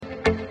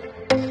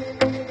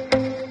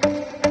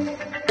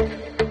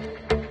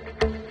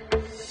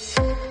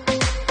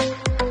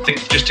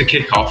just to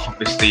kick off,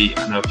 obviously,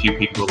 I know a few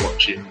people are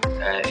watching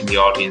in the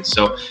audience.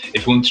 So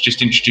if we want to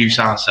just introduce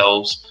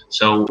ourselves.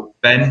 So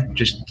Ben,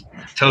 just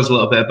tell us a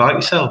little bit about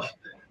yourself.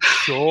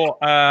 Sure.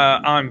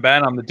 I'm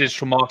Ben. I'm the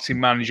digital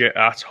marketing manager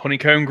at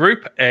Honeycomb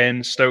Group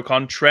in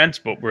Stoke-on-Trent,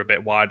 but we're a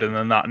bit wider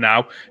than that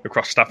now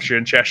across Staffordshire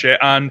and Cheshire.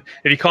 And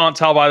if you can't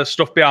tell by the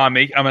stuff behind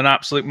me, I'm an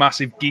absolute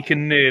massive geek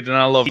and nerd, and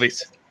I love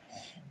it.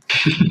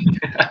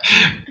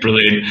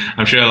 Brilliant.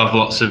 I'm sure I'll have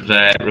lots of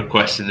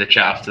requests in the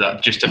chat after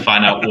that just to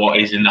find out what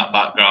is in that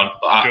background.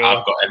 But Sure.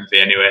 I've got envy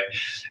anyway.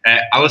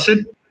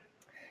 Alison?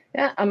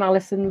 Yeah, I'm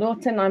Alison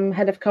Lawton. I'm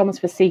head of comms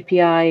for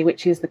CPI,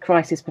 which is the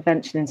Crisis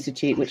Prevention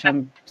Institute, which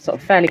I'm sort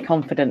of fairly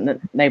confident that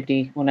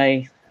nobody will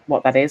know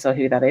what that is or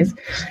who that is.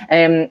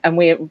 And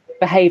we're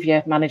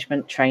behaviour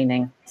management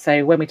training.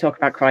 So when we talk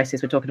about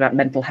crisis, we're talking about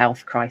mental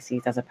health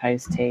crises as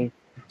opposed to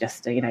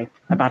just, a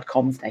bad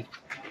comms day.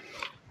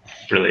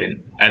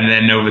 Brilliant. And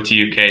then over to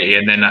you, Katie.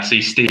 And then I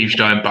see Steve's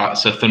joined back.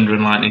 So Thunder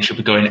and Lightning should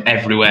be going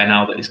everywhere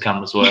now that his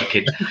camera's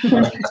working.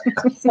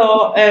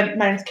 So my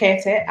name's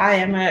Katie. I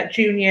am a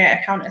junior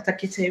account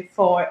executive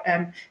for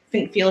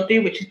Think Feel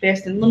Do, which is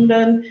based in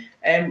London.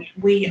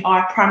 We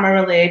are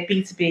primarily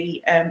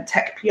B2B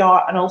tech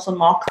PR and also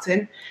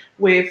marketing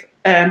with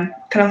kind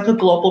of like a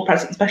global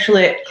presence,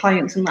 especially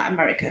clients in Latin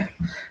America.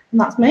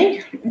 And that's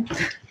me.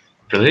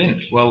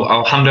 Brilliant. Well,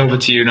 I'll hand over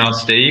to you now,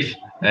 Steve.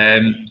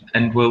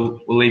 And we'll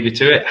leave you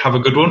to it. Have a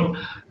good one.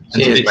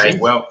 Cheers, mate.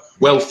 Well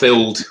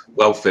filled.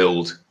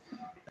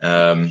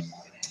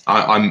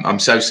 I'm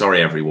so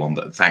sorry, everyone,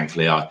 but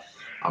thankfully I'm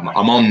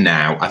on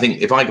now. I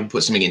think if I can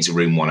put something into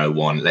Room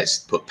 101, let's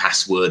put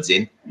passwords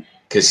in,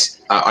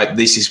 because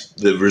this is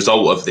the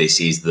result of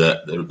this. Is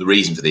that the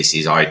reason for this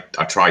is I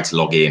tried to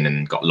log in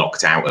and got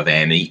locked out of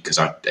AirMeet because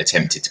I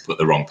attempted to put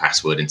the wrong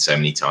password in so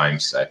many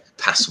times. So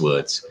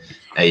passwords.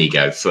 There you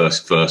go.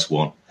 First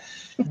one.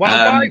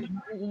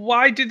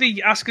 Why do they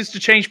ask us to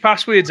change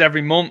passwords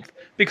every month?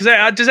 Because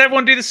does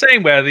everyone do the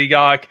same where they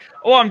like,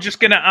 oh, I'm just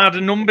going to add a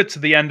number to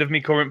the end of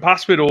my current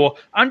password, or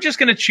I'm just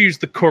going to choose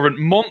the current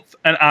month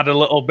and add a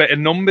little bit of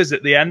numbers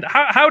at the end?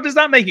 How does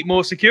that make it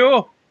more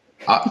secure?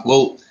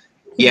 Well,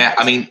 yeah,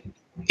 I mean,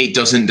 it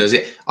doesn't, does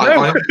it?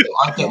 I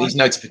get these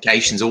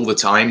notifications all the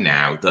time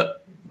now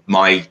that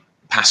my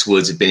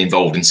passwords have been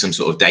involved in some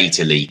sort of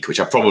data leak, which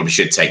I probably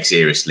should take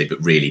seriously,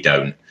 but really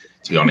don't,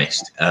 to be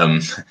honest.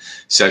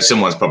 So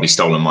someone's probably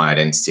stolen my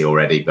identity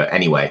already. But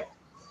anyway,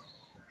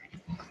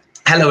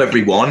 hello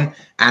everyone,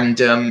 and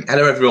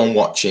hello everyone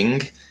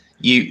watching.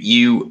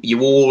 You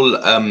all,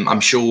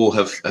 I'm sure,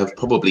 have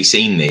probably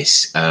seen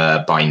this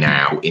by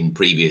now in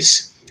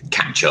previous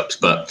catch-ups.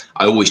 But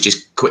I always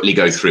just quickly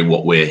go through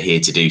what we're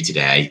here to do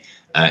today,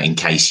 in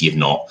case you've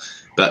not.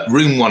 But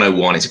Room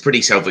 101, it's a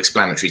pretty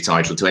self-explanatory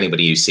title to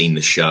anybody who's seen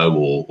the show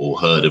or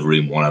heard of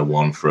Room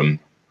 101 from,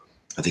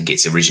 I think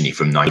it's originally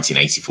from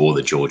 1984,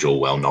 the George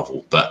Orwell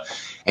novel. But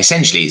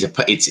essentially,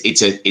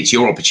 it's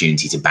your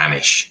opportunity to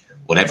banish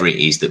whatever it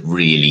is that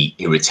really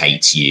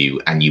irritates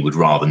you and you would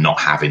rather not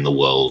have in the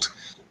world.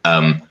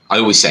 I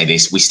always say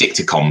this: we stick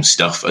to comms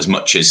stuff as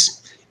much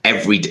as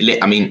literally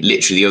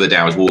the other day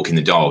I was walking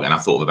the dog and I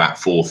thought of about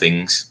 4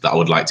 things that I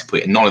would like to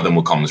put. None of them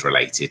were comms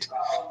related.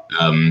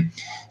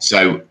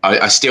 So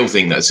I still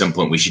think that at some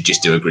point we should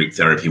just do a group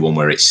therapy one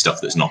where it's stuff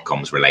that's not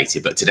comms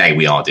related. But today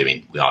we are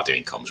doing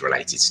comms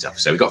related stuff.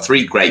 So we've got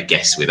 3 great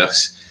guests with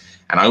us,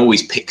 and I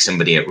always pick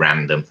somebody at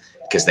random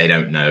because they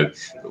don't know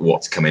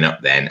what's coming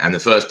up then. And the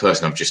first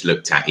person I've just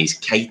looked at is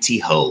Katie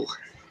Hull.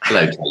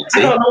 Hello, Katie. I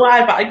don't know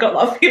why, but I got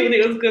that feeling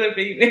it was going to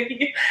be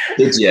me.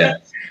 Did you?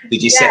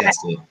 Did you sense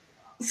it?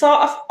 So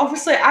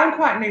obviously I'm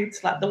quite new to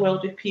like the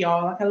world of PR.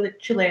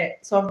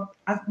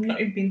 I've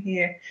not even been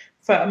here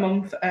for a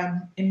month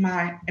in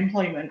my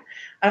employment.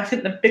 And I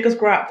think the biggest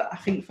gripe that I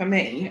think for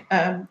me,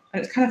 and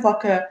it's kind of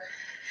like a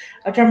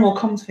general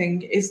comms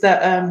thing, is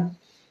that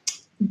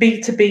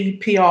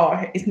B2B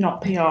PR is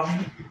not PR.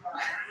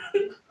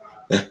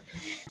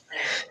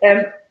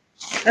 And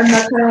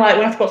that's kind of like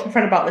when I spoke to my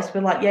friend about this,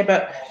 we're like, yeah,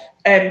 but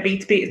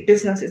B2B is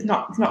business, it's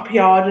not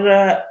PR.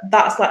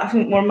 That's like, I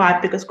think, one of my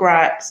biggest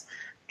gripes.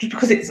 Just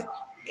because it's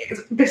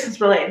business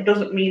related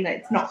doesn't mean that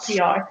it's not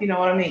PR, if you know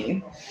what I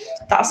mean.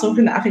 That's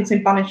something that I think's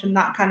been banished, and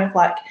that kind of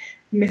like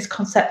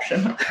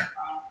misconception.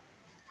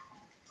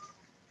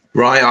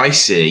 Right, I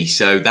see.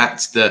 So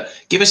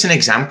give us an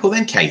example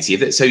then,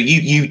 Katie. So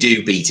you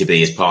do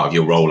B2B as part of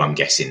your role, I'm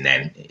guessing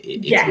then.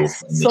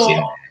 Yes.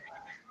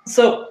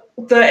 So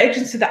the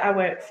agency that I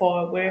work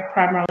for, we're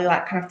primarily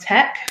like kind of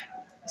tech.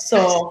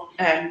 So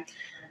I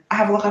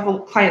have a lot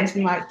of clients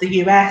in like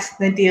the US.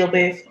 They deal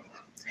with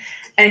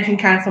anything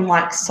kind of from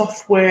like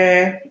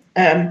software,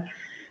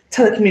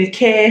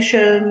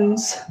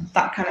 telecommunications,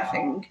 that kind of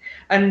thing.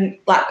 And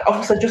like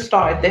obviously I just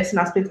started this and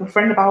I spoke to a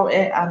friend about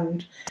it,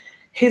 and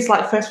his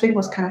like first thing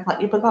was kind of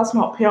like, yeah, but that's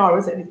not PR,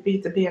 is it? It's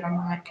B2B. And I'm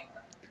like,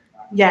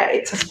 yeah,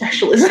 it's a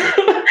specialism.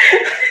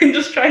 I'm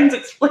just trying to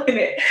explain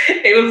it.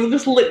 It was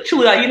just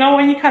literally like, you know,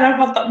 when you kind of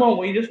have that moment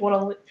where you just want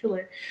to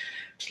literally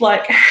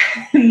like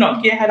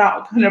knock your head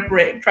out kind of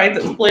brick trying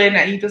to explain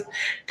it. You just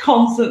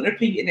constantly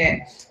repeating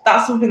it.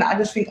 That's something that I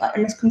just think like a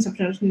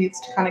misconception just needs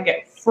to kind of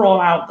get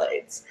thrown out, that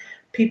it's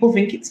people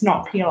think it's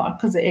not PR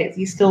because it is.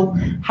 You still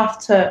have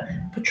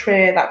to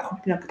portray that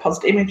company like a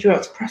positive image. You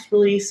have to press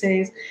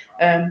releases,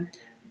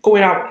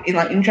 going out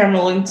in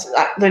general and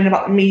learning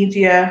about the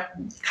media,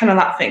 kind of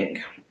that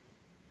thing.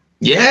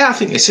 Yeah, I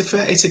think it's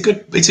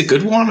a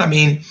good one. I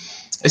mean,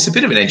 it's a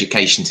bit of an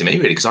education to me,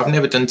 really, because I've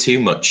never done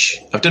too much.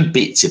 I've done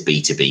bits of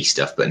B2B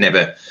stuff, but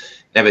never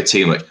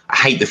too much. I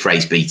hate the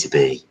phrase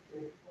B2B.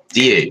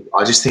 Do you?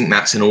 I just think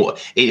that's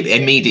it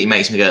immediately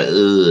makes me go,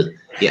 ugh.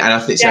 Yeah, and I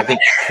think that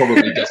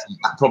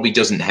probably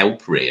doesn't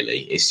help,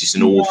 really. It's just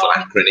an awful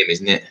acronym,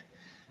 isn't it?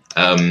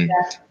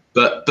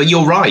 But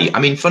you're right. I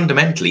mean,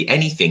 fundamentally,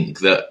 anything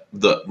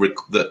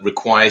that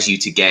requires you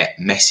to get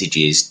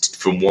messages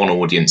from one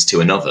audience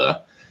to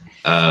another,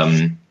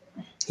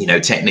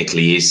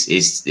 technically is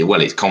it's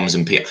comms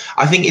and PR.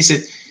 I think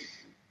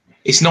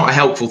it's not a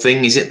helpful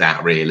thing, is it?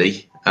 That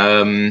really,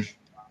 I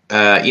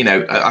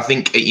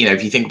think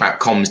if you think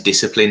about comms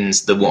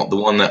disciplines, the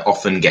one that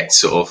often gets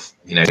sort of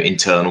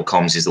internal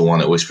comms is the one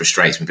that always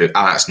frustrates me. People,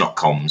 that's not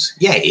comms.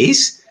 Yeah, it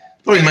is.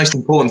 Probably the most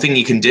important thing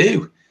you can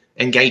do.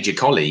 Engage your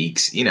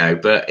colleagues,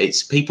 but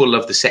it's people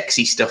love the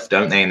sexy stuff,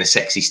 don't they? And the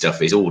sexy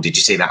stuff is, did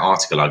you see that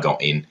article I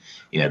got in,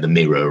 the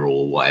Mirror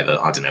or whatever?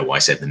 I don't know why I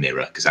said the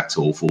Mirror because that's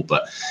awful,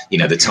 but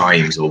the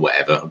Times or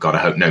whatever. God, I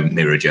hope no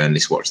Mirror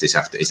journalists watch this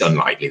after. It's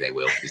unlikely they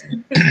will,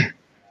 isn't it?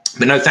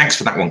 But no, thanks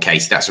for that one,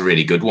 Casey. That's a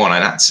really good one.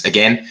 And that's,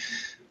 again,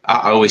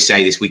 I always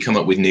say this, we come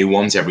up with new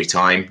ones every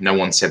time. No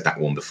one said that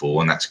one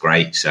before, and that's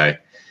great. So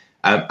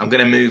I'm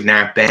going to move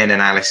now. Ben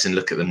and Alison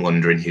look at them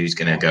wondering who's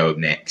going to go up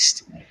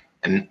next.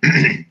 And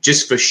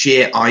just for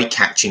sheer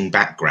eye-catching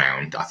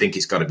background, I think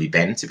it's got to be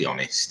Ben, to be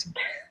honest.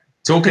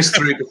 Talk us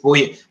through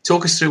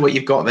what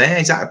you've got there.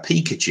 Is that a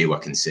Pikachu I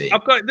can see?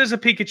 There's a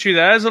Pikachu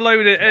there. There's a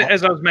load of,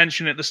 as I was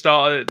mentioning at the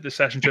start of the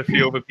session to a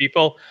few other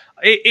people,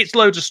 it's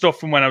loads of stuff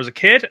from when I was a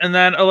kid, and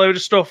then a load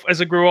of stuff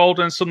as I grew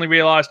older and suddenly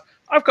realised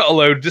I've got a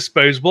load of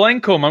disposable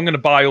income. I'm going to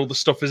buy all the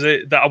stuff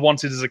that I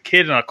wanted as a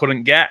kid and I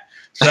couldn't get.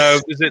 So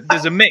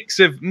there's a mix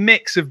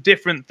of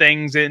different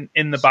things in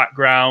the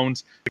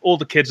background. All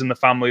the kids in the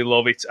family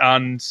love it,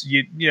 and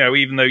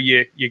even though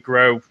you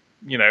grow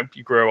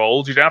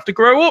old, you don't have to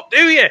grow up,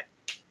 do you?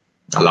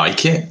 I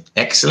like it.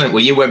 Excellent.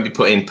 Well, you won't be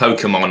putting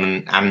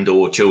Pokemon and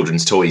or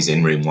children's toys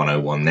in Room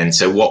 101 then.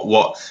 So what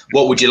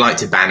would you like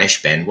to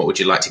banish, Ben? What would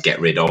you like to get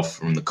rid of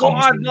from the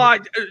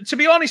comms? To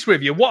be honest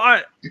with you,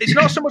 it's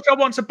not so much I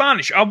want to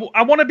banish. I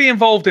want to be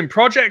involved in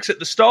projects at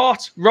the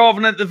start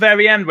rather than at the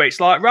very end where it's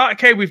like, right,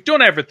 okay, we've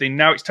done everything.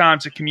 Now it's time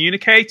to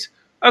communicate.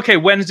 Okay,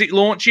 when is it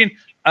launching?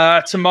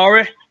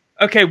 Tomorrow.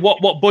 Okay,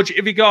 what budget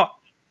have you got?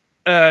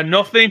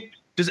 Nothing.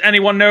 Does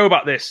anyone know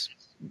about this?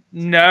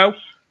 No.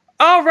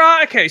 Oh,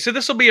 right, okay. So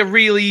this will be a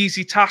really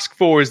easy task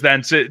for us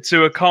then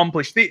to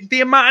accomplish. The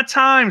amount of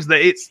times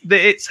that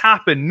it's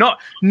happened, not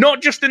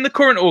just in the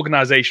current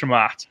organisation I'm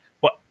at,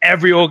 but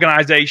every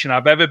organisation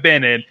I've ever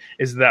been in,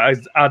 is that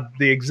I've had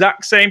the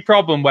exact same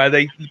problem where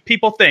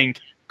people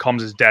think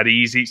comms is dead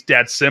easy, it's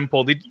dead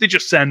simple. They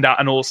just send out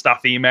an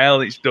all-staff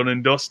email, it's done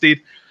and dusted.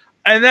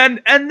 And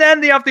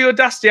then they have the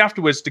audacity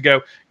afterwards to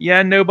go,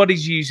 yeah,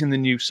 nobody's using the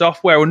new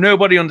software, or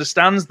nobody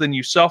understands the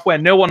new software,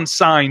 no one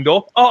signed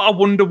up. Oh, I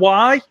wonder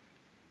why.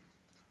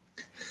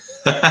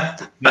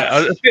 I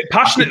was a bit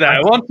passionate there. I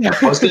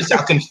was going to say,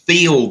 I can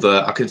feel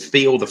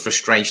the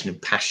frustration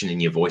and passion in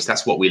your voice.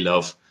 That's what we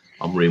love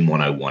on Room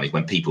 101, is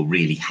when people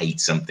really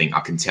hate something. I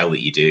can tell that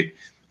you do.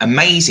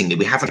 Amazingly,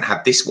 we haven't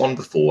had this one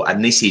before,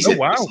 and this is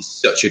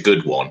such a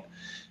good one.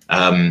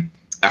 I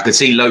could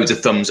see loads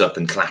of thumbs up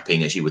and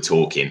clapping as you were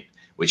talking,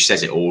 which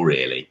says it all,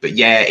 really. But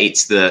yeah, it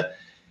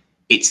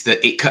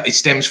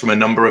stems from a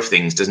number of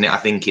things, doesn't it? I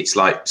think it's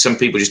like some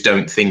people just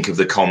don't think of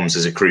the comms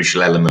as a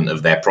crucial element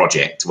of their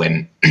project,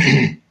 when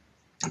I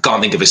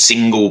can't think of a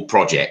single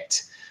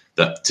project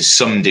that to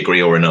some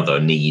degree or another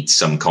needs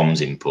some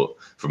comms input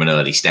from an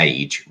early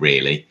stage,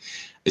 really.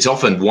 It's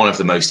often one of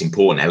the most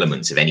important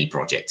elements of any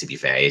project, to be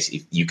fair. Is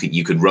if you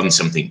could run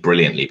something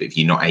brilliantly, but if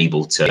you're not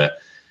able to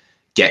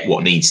get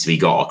what needs to be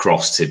got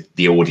across to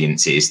the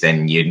audiences,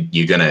 then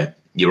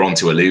you're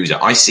onto a loser.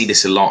 I see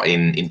this a lot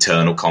in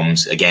internal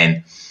comms,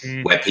 again,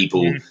 where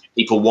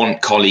people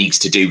want colleagues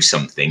to do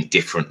something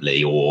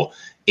differently or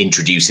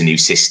introduce a new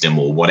system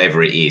or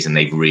whatever it is, and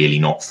they've really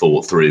not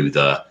thought through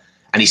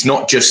and it's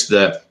not just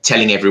the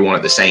telling everyone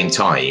at the same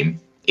time,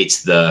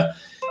 it's the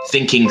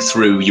thinking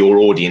through your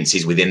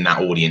audiences within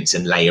that audience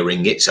and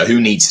layering it. So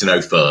who needs to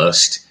know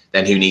first,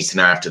 then who needs to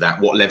know after that?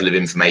 What level of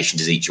information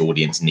does each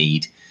audience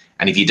need?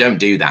 And if you don't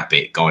do that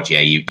bit, God, yeah,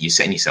 you're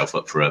setting yourself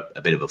up for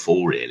a bit of a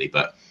fall, really.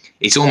 But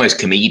it's almost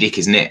comedic,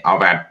 isn't it?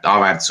 I've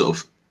had sort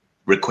of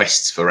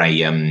requests for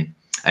an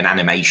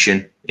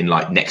animation in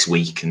like next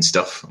week and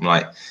stuff. I'm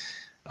like,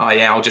 oh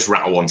yeah, I'll just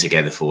rattle one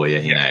together for you.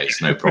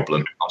 It's no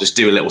problem. I'll just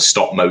do a little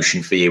stop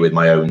motion for you with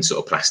my own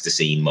sort of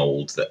plasticine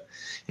mold that,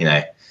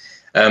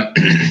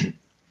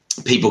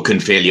 people can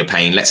feel your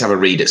pain. Let's have a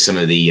read at some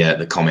of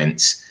the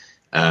comments.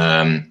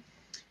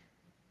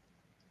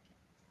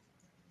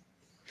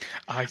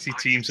 IT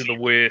teams are the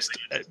worst.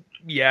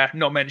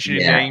 Not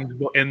mentioning names,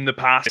 but in the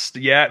past,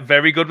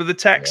 very good with the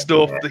tech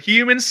stuff. The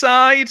human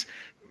side,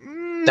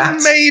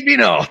 maybe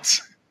not.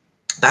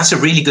 That's a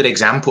really good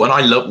example,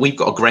 and we've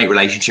got a great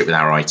relationship with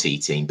our IT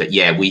team, but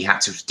we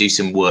had to do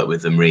some work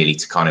with them really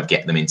to kind of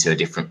get them into a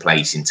different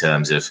place in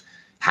terms of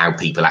how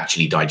people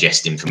actually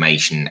digest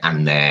information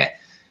and their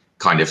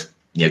kind of,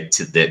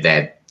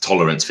 their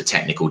tolerance for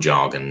technical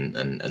jargon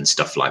and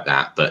stuff like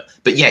that. But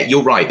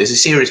you're right. There's a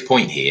serious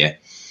point here.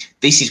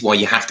 This is why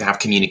you have to have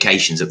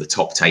communications at the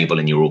top table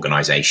in your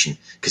organization,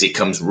 because it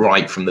comes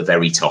right from the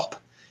very top.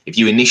 If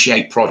you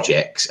initiate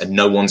projects and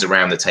no one's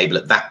around the table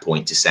at that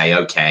point to say,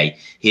 okay,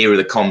 here are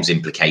the comms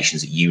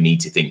implications that you need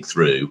to think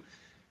through,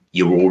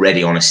 you're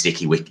already on a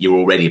sticky wicket. You're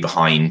already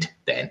behind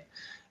then.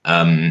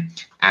 And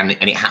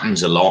it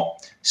happens a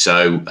lot.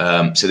 So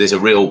there's a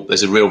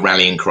real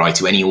rallying cry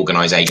to any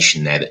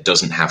organization there that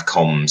doesn't have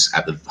comms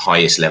at the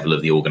highest level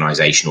of the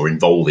organization or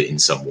involve it in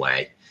some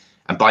way.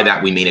 And by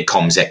that, we mean a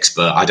comms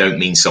expert. I don't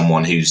mean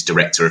someone who's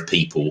director of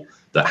people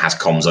that has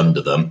comms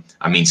under them.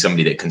 I mean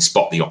somebody that can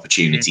spot the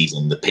opportunities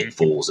and the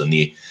pitfalls and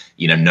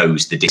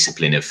knows the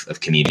discipline of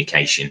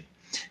communication.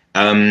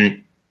 Oh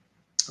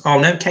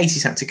no,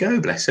 Casey's had to go,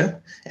 bless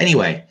her.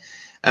 Anyway,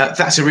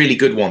 that's a really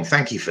good one.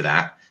 Thank you for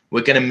that.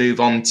 We're going to move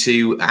on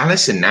to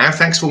Alison now.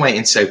 Thanks for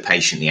waiting so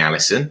patiently,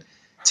 Alison.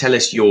 Tell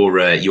us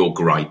your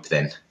gripe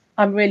then.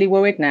 I'm really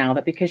worried now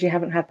that because you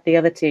haven't had the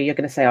other two, you're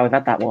going to say, we've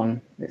had that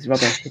one. It's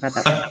rubbish. We've had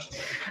that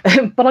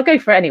one. But I'll go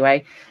for it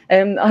anyway.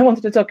 I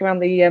wanted to talk around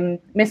the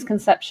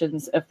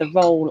misconceptions of the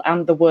role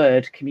and the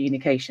word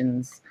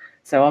communications.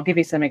 So I'll give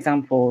you some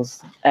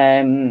examples.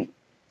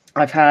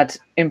 I've had,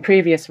 in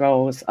previous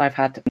roles, I've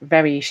had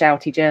very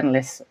shouty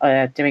journalists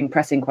doing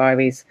press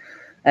inquiries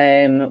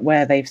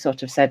where they've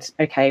sort of said,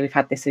 okay, we've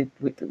had this,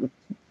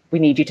 we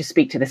need you to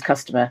speak to this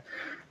customer.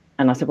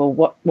 And I said, well,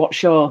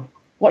 what's your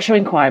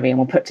inquiry? And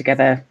we'll put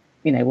together,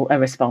 a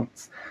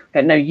response.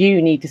 But no,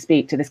 you need to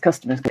speak to this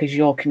customer because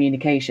your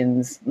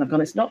communications. And I've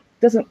gone,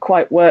 doesn't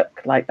quite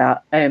work like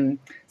that.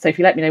 So if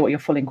you let me know what your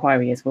full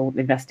inquiry is, we'll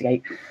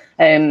investigate.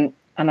 And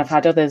I've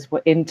had others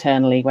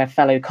internally where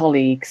fellow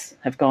colleagues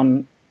have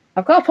gone,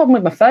 I've got a problem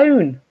with my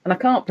phone and I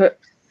can't put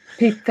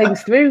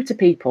things through to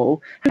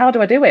people. How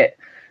do I do it?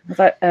 I was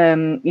like,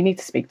 you need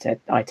to speak to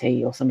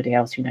IT or somebody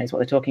else who knows what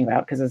they're talking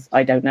about, because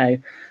I don't know.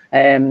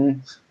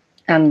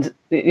 And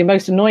the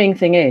most annoying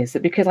thing is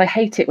that because I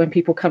hate it when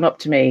people come up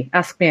to me,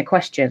 ask me a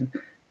question,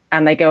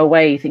 and they go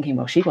away thinking,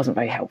 well, she wasn't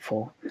very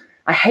helpful.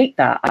 I hate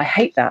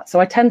that. So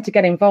I tend to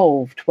get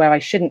involved where I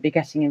shouldn't be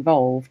getting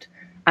involved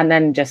and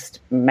then just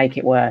make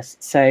it worse.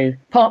 So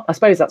I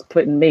suppose that's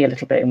putting me a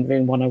little bit in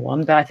Room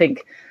 101. But I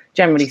think,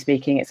 generally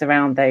speaking, it's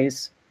around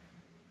those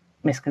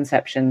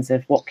misconceptions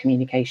of what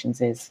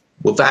communications is.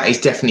 Well,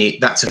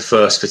 that's a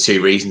first for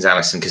two reasons,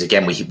 Alison, because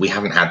again, we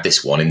haven't had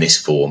this one in this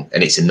form,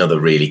 and it's another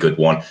really good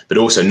one. But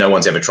also, no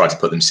one's ever tried to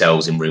put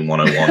themselves in Room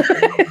 101.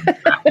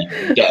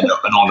 You get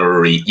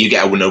you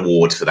get an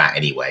award for that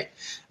anyway.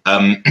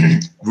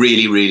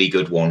 Really, really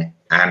good one.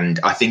 And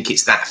I think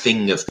it's that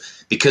thing of,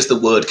 because the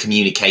word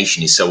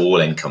communication is so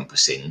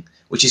all-encompassing,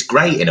 which is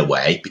great in a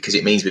way, because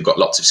it means we've got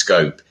lots of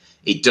scope.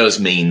 It does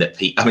mean that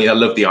I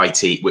love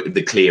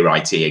the clear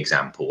IT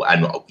example,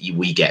 and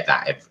we get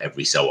that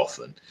every so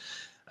often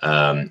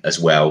as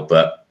well.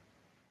 But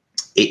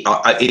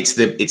it's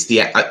the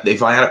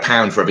if I had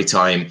 £1 for every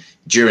time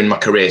during my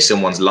career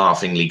someone's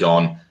laughingly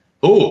gone,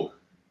 oh,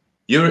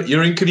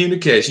 you're in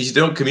communications, you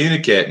don't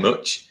communicate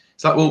much.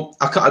 It's like, well,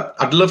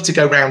 I'd love to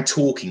go around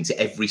talking to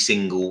every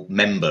single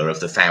member of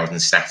the 1,000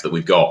 staff that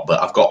we've got,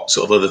 but I've got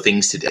sort of other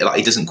things to do. Like,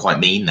 it doesn't quite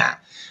mean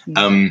that.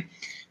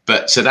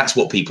 But so that's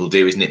what people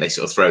do, isn't it? They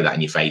sort of throw that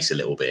in your face a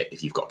little bit.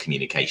 If you've got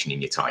communication in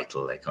your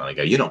title, they kind of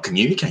go, you're not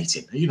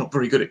communicating. You're not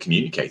very good at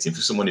communicating. For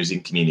someone who's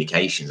in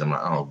communications, I'm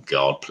like, oh,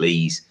 God,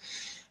 please.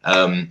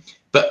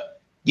 But,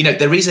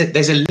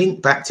 there's a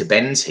link back to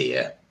Ben's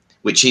here,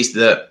 which is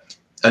that,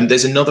 and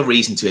there's another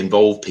reason to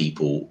involve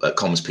people,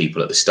 comms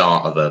people at the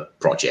start of a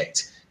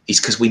project, is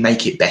because we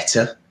make it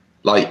better.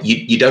 Like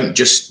you don't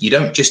just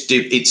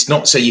do, it's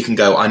not so you can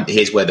go,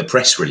 here's where the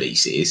press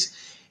release is.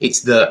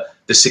 It's the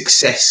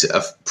success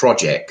of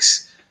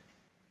projects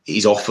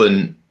is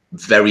often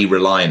very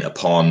reliant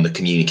upon the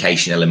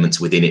communication elements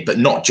within it, but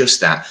not just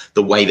that,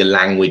 the way the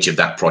language of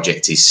that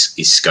project is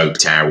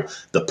scoped out,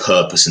 the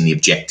purpose and the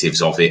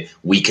objectives of it.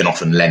 We can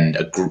often lend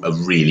a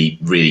really,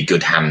 really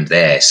good hand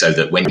there, so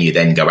that when you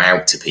then go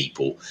out to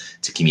people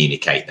to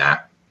communicate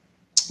that,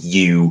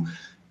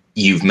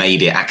 you've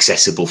made it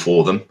accessible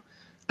for them.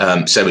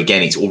 So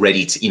again, it's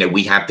already,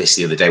 we had this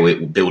the other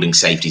day, building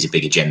safety is a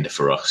big agenda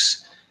for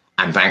us.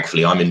 And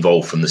thankfully, I'm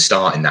involved from the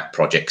start in that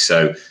project.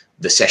 So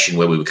the session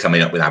where we were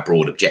coming up with our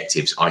broad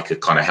objectives, I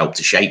could kind of help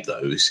to shape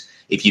those.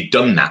 If you'd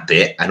done that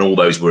bit and all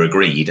those were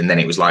agreed, and then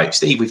it was like,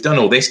 Steve, we've done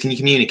all this, can you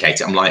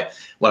communicate it? I'm like,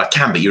 well, I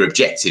can, but your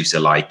objectives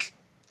are like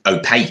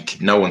opaque.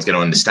 No one's going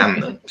to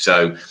understand them.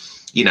 So,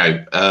 so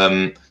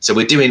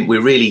we're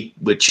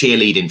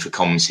cheerleading for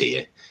comms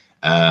here.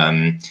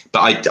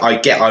 But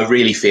I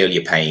really feel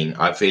your pain.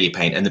 I feel your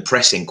pain. And the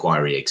press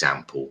inquiry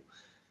example,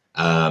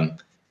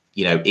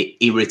 It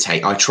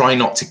irritates. I try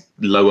not to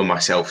lower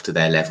myself to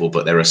their level,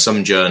 but there are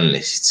some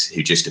journalists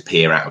who just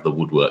appear out of the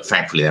woodwork.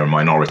 Thankfully, they're a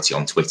minority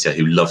on Twitter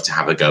who love to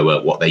have a go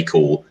at what they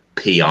call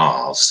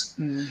PRs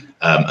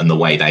and the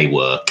way they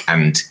work.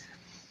 And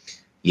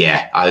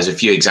yeah, there's a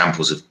few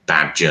examples of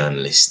bad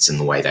journalists and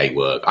the way they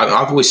work.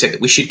 I've always said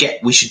that we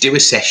should do a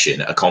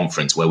session at a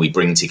conference where we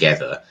bring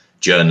together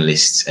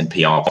journalists and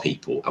PR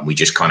people and we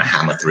just kind of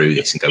hammer through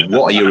this and go,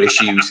 what are your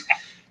issues?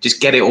 Just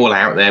get it all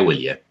out there, will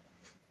you?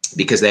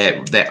 Because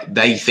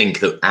they think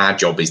that our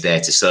job is there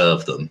to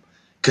serve them.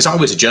 Because I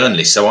was a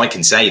journalist, so I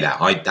can say that.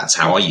 That's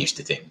how I used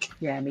to think.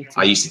 Yeah, me too.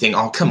 I used to think,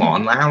 oh, come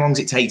on, how long does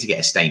it take to get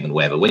a statement or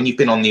whatever? When you've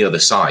been on the other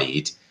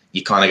side,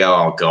 you kind of go,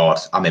 oh, God,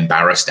 I'm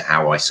embarrassed at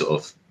how I sort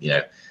of,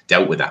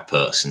 dealt with that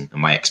person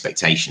and my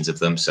expectations of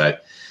them. So,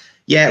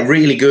 yeah,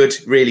 really good,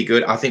 really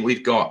good. I think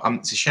we've got,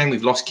 it's a shame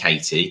we've lost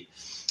Katie.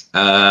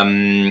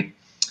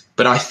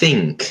 But I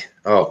think...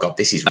 Oh, God,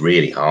 this is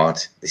really hard.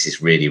 This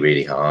is really,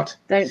 really hard.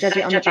 Don't judge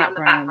it on the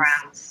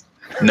backgrounds.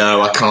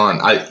 No, I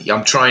can't.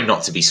 I'm trying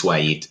not to be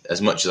swayed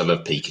as much as I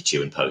love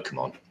Pikachu and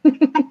Pokemon.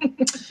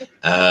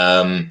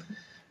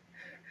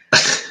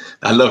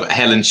 I love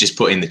Helen's just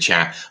put in the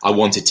chat, I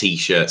want a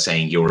T-shirt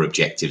saying your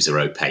objectives are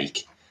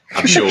opaque.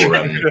 I'm sure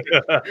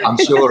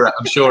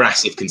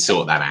Asif can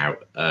sort that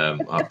out.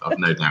 I've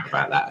no doubt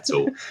about that at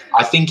all.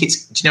 I think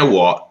it's, do you know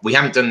what? We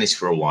haven't done this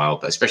for a while,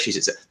 but especially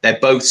since they're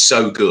both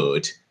so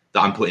good that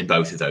I'm putting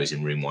both of those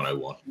in room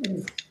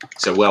 101.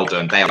 So well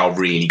done. They are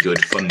really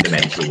good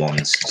fundamental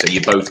ones. So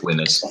you're both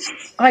winners.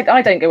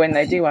 I don't go in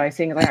there, do I?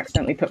 Seeing as I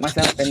accidentally put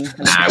myself in.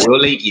 Nah, we'll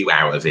leave you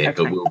out of it,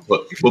 okay.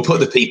 But we'll put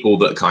the people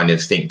that kind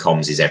of think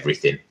comms is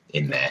everything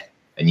in there,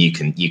 and you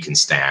can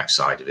stay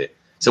outside of it.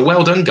 So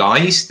well done,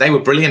 guys. They were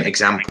brilliant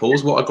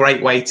examples. What a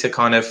great way to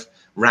kind of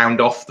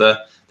round off the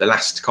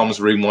last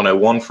comms room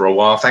 101 for a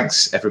while.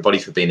 Thanks everybody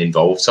for being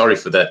involved. Sorry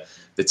for the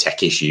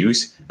tech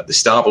issues at the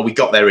start, but we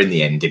got there in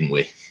the end, didn't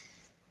we?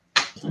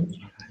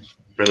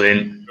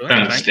 Brilliant.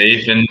 Thanks,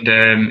 Steve.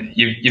 And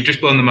you've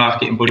just blown the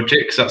marketing budget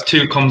because that's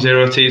 2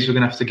 Com0 teas we're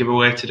going to have to give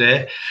away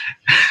today.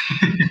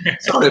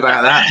 Sorry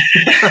about that.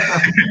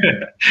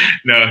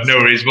 No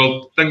worries.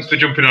 Well, thanks for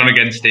jumping on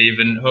again, Steve,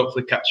 and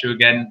hopefully catch you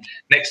again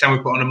next time we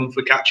put on a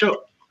monthly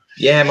catch-up.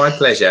 Yeah, my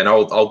pleasure. And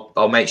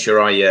I'll make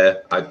sure I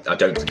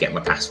don't forget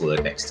my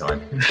password next time.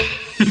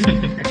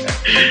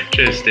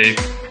 Cheers, Steve.